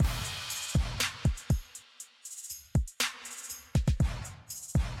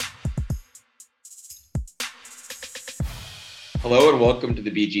Hello and welcome to the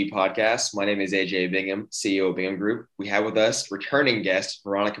BG podcast. My name is AJ Bingham, CEO of Bingham Group. We have with us returning guest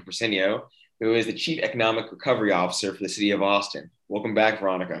Veronica Briseño, who is the Chief Economic Recovery Officer for the City of Austin. Welcome back,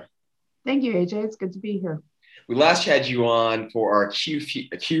 Veronica. Thank you, AJ. It's good to be here. We last had you on for our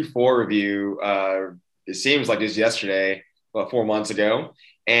Q4 review. It seems like it was yesterday, about 4 months ago.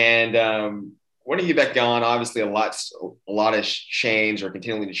 And when you get back on, obviously a lot has changed or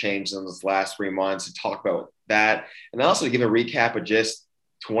continuing to change in those last 3 months, to talk about that. And also to give a recap of just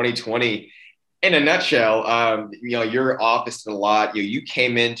 2020 in a nutshell. Your office did a lot. You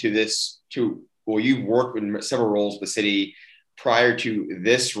came into you've worked in several roles with the city. Prior to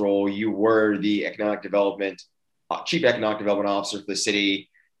this role, you were the Chief Economic Development Officer for the city.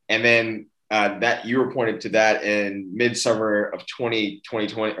 And then that you were appointed to that in midsummer of 2019.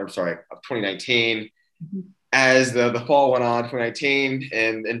 Mm-hmm. As the fall went on, 2019,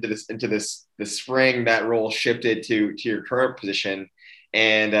 and into the spring, that role shifted to your current position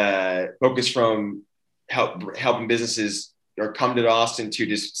and focused from helping businesses or come to Austin to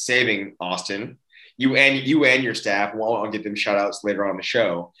just saving Austin. You and your staff. Well, I'll get them shout outs later on in the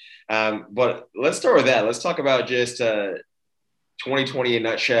show. But let's start with that. Let's talk about just 2020 in a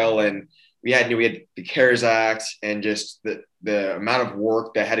nutshell. And we had the CARES Act and just the amount of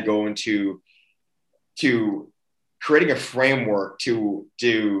work that had to go into creating a framework to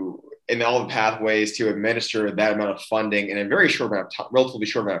do in all the pathways to administer that amount of funding in a very relatively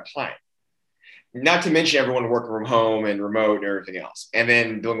short amount of time. Not to mention everyone working from home and remote and everything else, and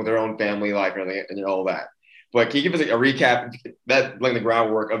then dealing with their own family life and everything and all that. But can you give us a recap, laying the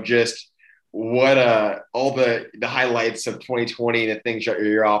groundwork of just what all the highlights of 2020 and the things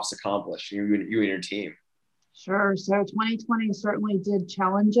your office accomplished, you and your team? Sure. So 2020 certainly did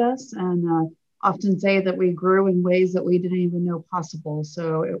challenge us, and often say that we grew in ways that we didn't even know possible.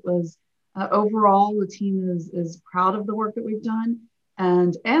 So it was overall, the team is proud of the work that we've done,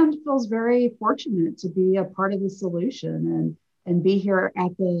 and feels very fortunate to be a part of the solution and be here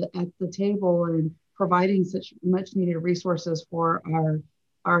at the table and providing such much needed resources for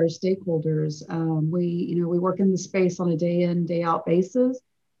our stakeholders. We work in the space on a day in, day out basis,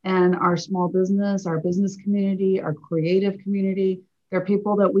 and our small business, our business community, our creative community, they're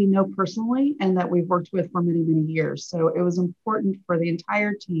people that we know personally and that we've worked with for many, many years. So it was important for the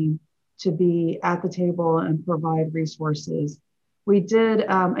entire team to be at the table and provide resources. We did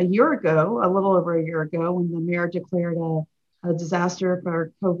a little over a year ago, when the mayor declared a disaster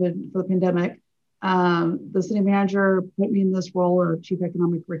for COVID, for the pandemic. The city manager put me in this role of Chief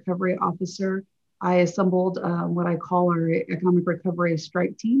Economic Recovery Officer. I assembled what I call our Economic Recovery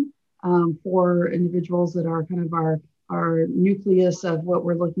Strike Team for individuals that are kind of our nucleus of what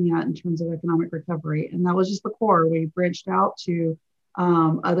we're looking at in terms of economic recovery. And that was just the core. We branched out to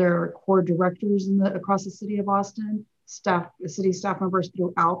other core directors across the city of Austin, city staff members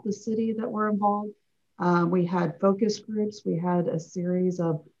throughout the city that were involved. We had focus groups. We had a series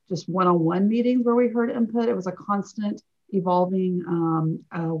of just one-on-one meetings where we heard input. It was a constant evolving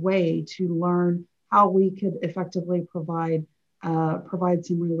way to learn how we could effectively provide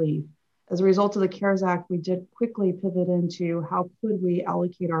some relief. As a result of the CARES Act, we did quickly pivot into how could we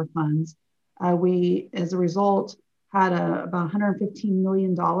allocate our funds. We, as a result, had about $115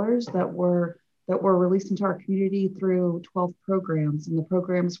 million that were released into our community through 12 programs. And the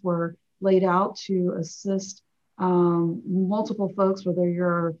programs were laid out to assist multiple folks, whether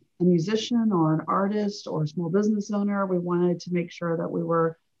you're a musician or an artist or a small business owner. We wanted to make sure that we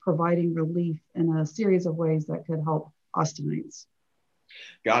were providing relief in a series of ways that could help Austinites.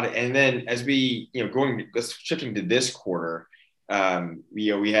 Got it. And then as we, shifting to this quarter,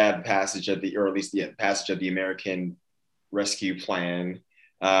 we had passage of passage of the American Rescue Plan,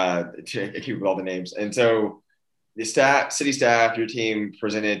 to keep all the names. And so the city staff, your team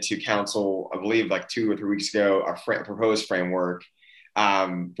presented to council, I believe like 2 or 3 weeks ago, our proposed framework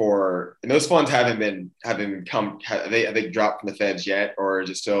and those funds have they dropped from the feds yet, or is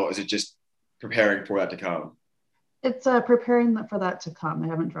it just preparing for that to come? It's preparing for that to come. They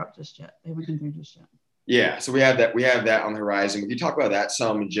haven't dropped just yet. They haven't come through just yet. Yeah, so we have that on the horizon. Can you talk about that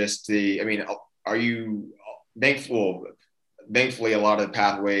some? Are you thankful? Thankfully, a lot of the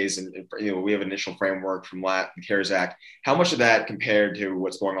pathways and we have an initial framework from the CARES Act. How much of that compared to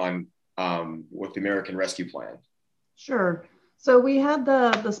what's going on with the American Rescue Plan? Sure. So we had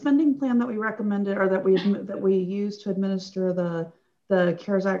the spending plan that we recommended, or that we used to administer the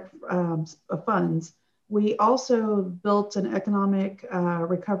CARES Act funds. We also built an economic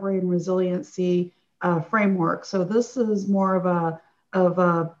recovery and resiliency framework. So this is more of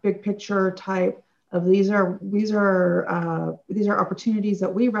a big picture type of these are opportunities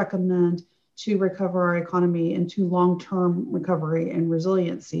that we recommend to recover our economy into long-term recovery and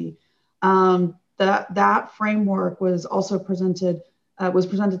resiliency. That framework was also presented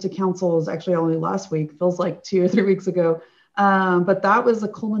to council, was actually only last week, feels like 2 or 3 weeks ago. But that was a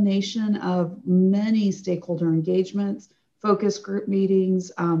culmination of many stakeholder engagements, focus group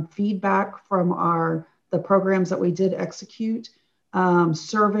meetings, feedback from the programs that we did execute,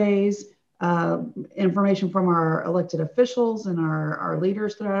 surveys, information from our elected officials and our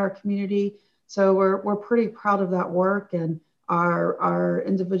leaders throughout our community. So we're pretty proud of that work, and our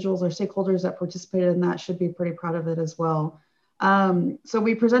individuals, our stakeholders that participated in that should be pretty proud of it as well. So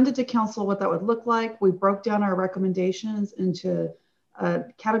we presented to council what that would look like. We broke down our recommendations into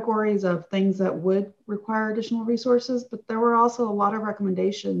categories of things that would require additional resources, but there were also a lot of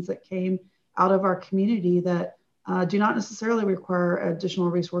recommendations that came out of our community that do not necessarily require additional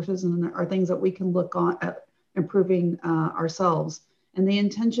resources and are things that we can look on at improving ourselves. And the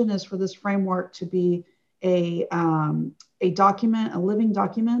intention is for this framework to be a document, a living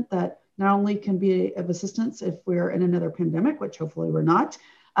document that not only can be of assistance if we're in another pandemic, which hopefully we're not,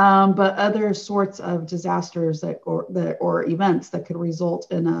 but other sorts of disasters or events that could result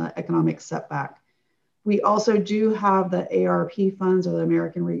in an economic setback. We also do have the ARP funds, or the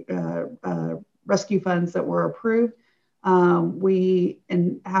American Rescue Funds, that were approved. Now we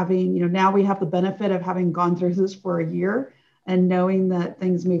have the benefit of having gone through this for a year and knowing that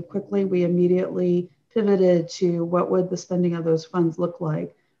things move quickly, we immediately pivoted to what would the spending of those funds look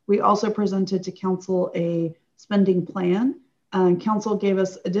like. We also presented to council a spending plan. Council gave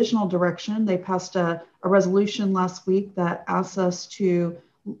us additional direction. They passed a resolution last week that asks us to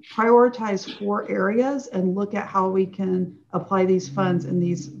prioritize 4 areas and look at how we can apply these funds in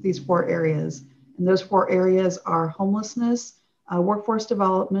these 4 areas. And those 4 areas are homelessness, workforce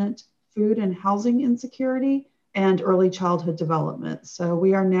development, food and housing insecurity, and early childhood development. So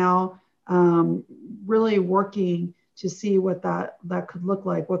we are now really working to see what that could look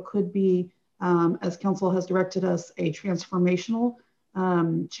like, what could be, as council has directed us, a transformational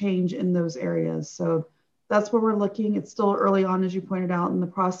change in those areas. So that's where we're looking. It's still early on, as you pointed out, in the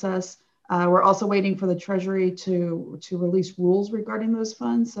process. We're also waiting for the Treasury to release rules regarding those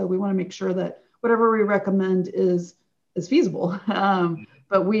funds. So we want to make sure that whatever we recommend is feasible.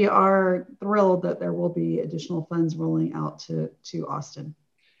 But we are thrilled that there will be additional funds rolling out to Austin.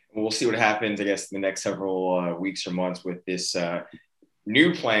 We'll see what happens, I guess, in the next several weeks or months with this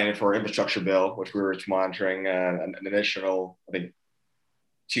new plan for infrastructure bill, which we were monitoring an additional, I think,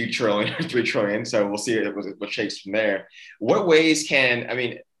 2 trillion or 3 trillion. So we'll see what shakes from there. What ways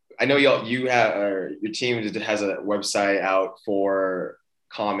I know you have, your team has a website out for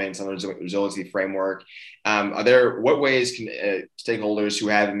comments on the resiliency framework. What ways can stakeholders who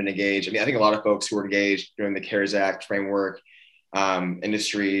haven't been engaged? I think a lot of folks who were engaged during the CARES Act framework,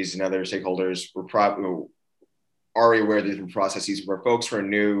 industries and other stakeholders were probably already aware of these processes. Where folks who are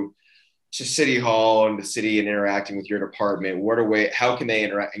new to City Hall and the city and interacting with your department, how can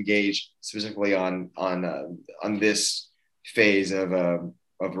they engage specifically on this phase of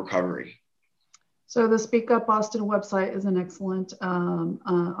recovery? So the Speak Up Austin website is an excellent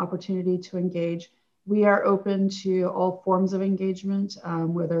opportunity to engage. We are open to all forms of engagement,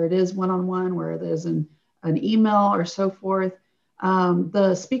 whether it is one-on-one, where it is an email or so forth.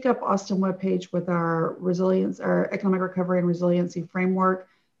 The Speak Up Austin webpage with our economic recovery and resiliency framework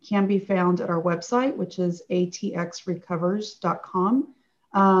can be found at our website, which is atxrecovers.com.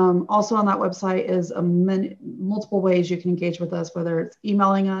 Also on that website is multiple ways you can engage with us, whether it's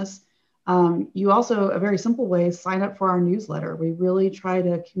emailing us. You also, a very simple way, sign up for our newsletter. We really try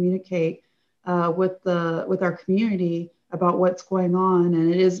to communicate with our community about what's going on,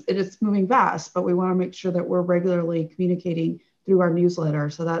 and it is moving fast, but we want to make sure that we're regularly communicating through our newsletter.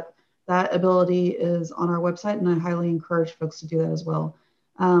 So that ability is on our website, and I highly encourage folks to do that as well.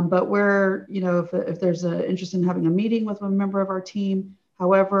 But if there's an interest in having a meeting with a member of our team,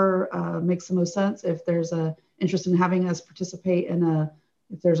 however makes the most sense, if there's an interest in having us participate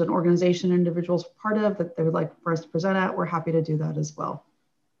if there's an organization individuals part of that they would like for us to present at, we're happy to do that as well.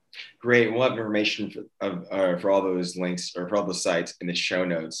 Great. We'll have information for all those links or for all those sites in the show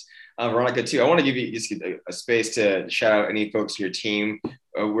notes. Veronica, too, I want to give you just a space to shout out any folks in your team.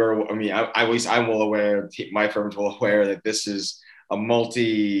 At least I'm well aware, my firm's well aware that this is a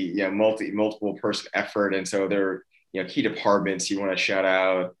multiple person effort. And so there are key departments you want to shout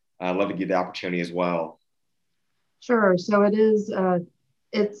out. I'd love to give the opportunity as well. Sure. So it is,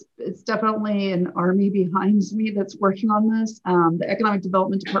 it's definitely an army behind me that's working on this. The Economic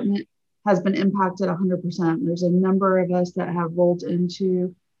Development Department has been impacted 100%. There's a number of us that have rolled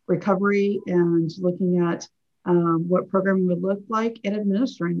into recovery and looking at what programming would look like, and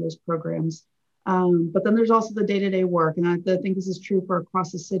administering those programs. But then there's also the day-to-day work, and I think this is true for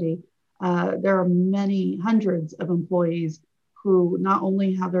across the city. There are many hundreds of employees who not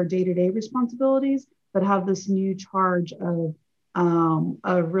only have their day-to-day responsibilities, but have this new charge of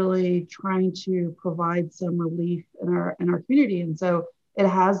really trying to provide some relief in our community. And so it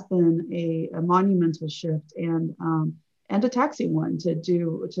has been a monumental shift and a taxing one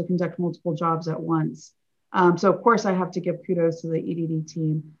to conduct multiple jobs at once. So of course I have to give kudos to the EDD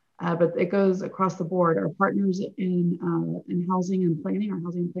team, but it goes across the board. Our partners in housing and planning, our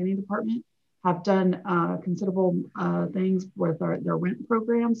housing and planning department, have done considerable things with their rent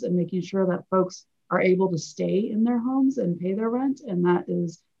programs and making sure that folks are able to stay in their homes and pay their rent. And that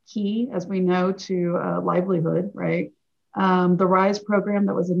is key, as we know, to livelihood, right? The RISE program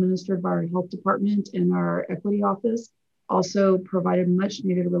that was administered by our health department and our equity office also provided much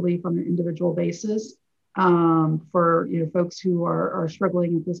needed relief on an individual basis for folks who are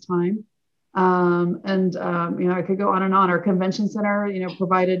struggling at this time. I could go on and on. Our convention center,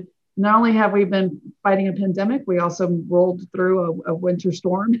 provided, not only have we been fighting a pandemic, we also rolled through a winter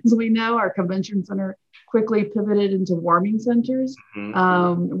storm. As we know, our convention center quickly pivoted into warming centers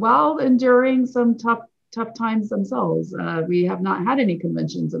while enduring some tough times themselves. We have not had any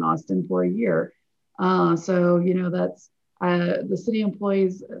conventions in Austin for a year. So that's the city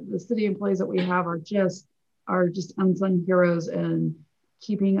employees. The city employees that we have are just unsung heroes and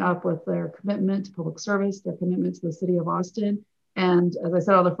keeping up with their commitment to public service, their commitment to the city of Austin. And as I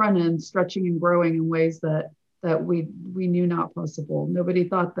said on the front end, stretching and growing in ways that we knew not possible. Nobody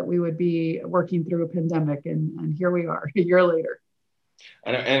thought that we would be working through a pandemic, and here we are a year later.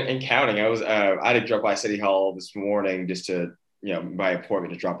 And counting. I had to drop by City Hall this morning just to by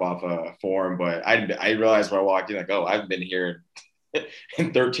appointment to drop off a form, but I realized when I walked in, like, oh, I've been here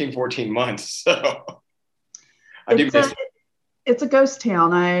in 13, 14 months, so I do miss it. It's a ghost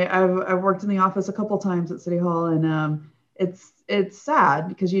town. I've worked in the office a couple times at City Hall, and it's sad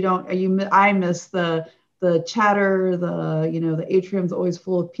because I miss the chatter, the atrium's always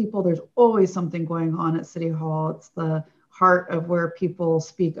full of people. There's always something going on at City Hall. It's the heart of where people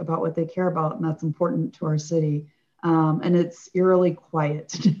speak about what they care about, and that's important to our city. And it's eerily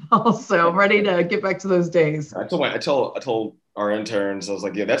quiet now, so I'm ready to get back to those days. I told our interns, I was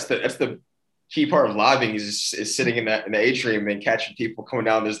like, yeah, that's the key part of lobbying is sitting in the atrium and catching people coming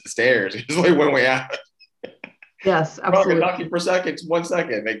down the stairs. It's only one way out. Yes, absolutely. Talking per second, 1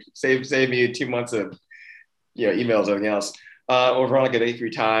 second. Like save me 2 months of emails, everything else. Veronica, thank you for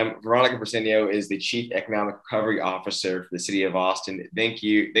your time. Veronica Briseño is the Chief Economic Recovery Officer for the City of Austin. Thank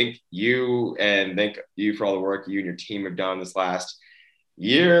you for all the work you and your team have done this last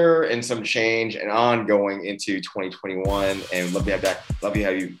year and some change and ongoing into 2021. And love to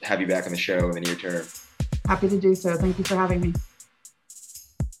have you back on the show in the near term. Happy to do so. Thank you for having me.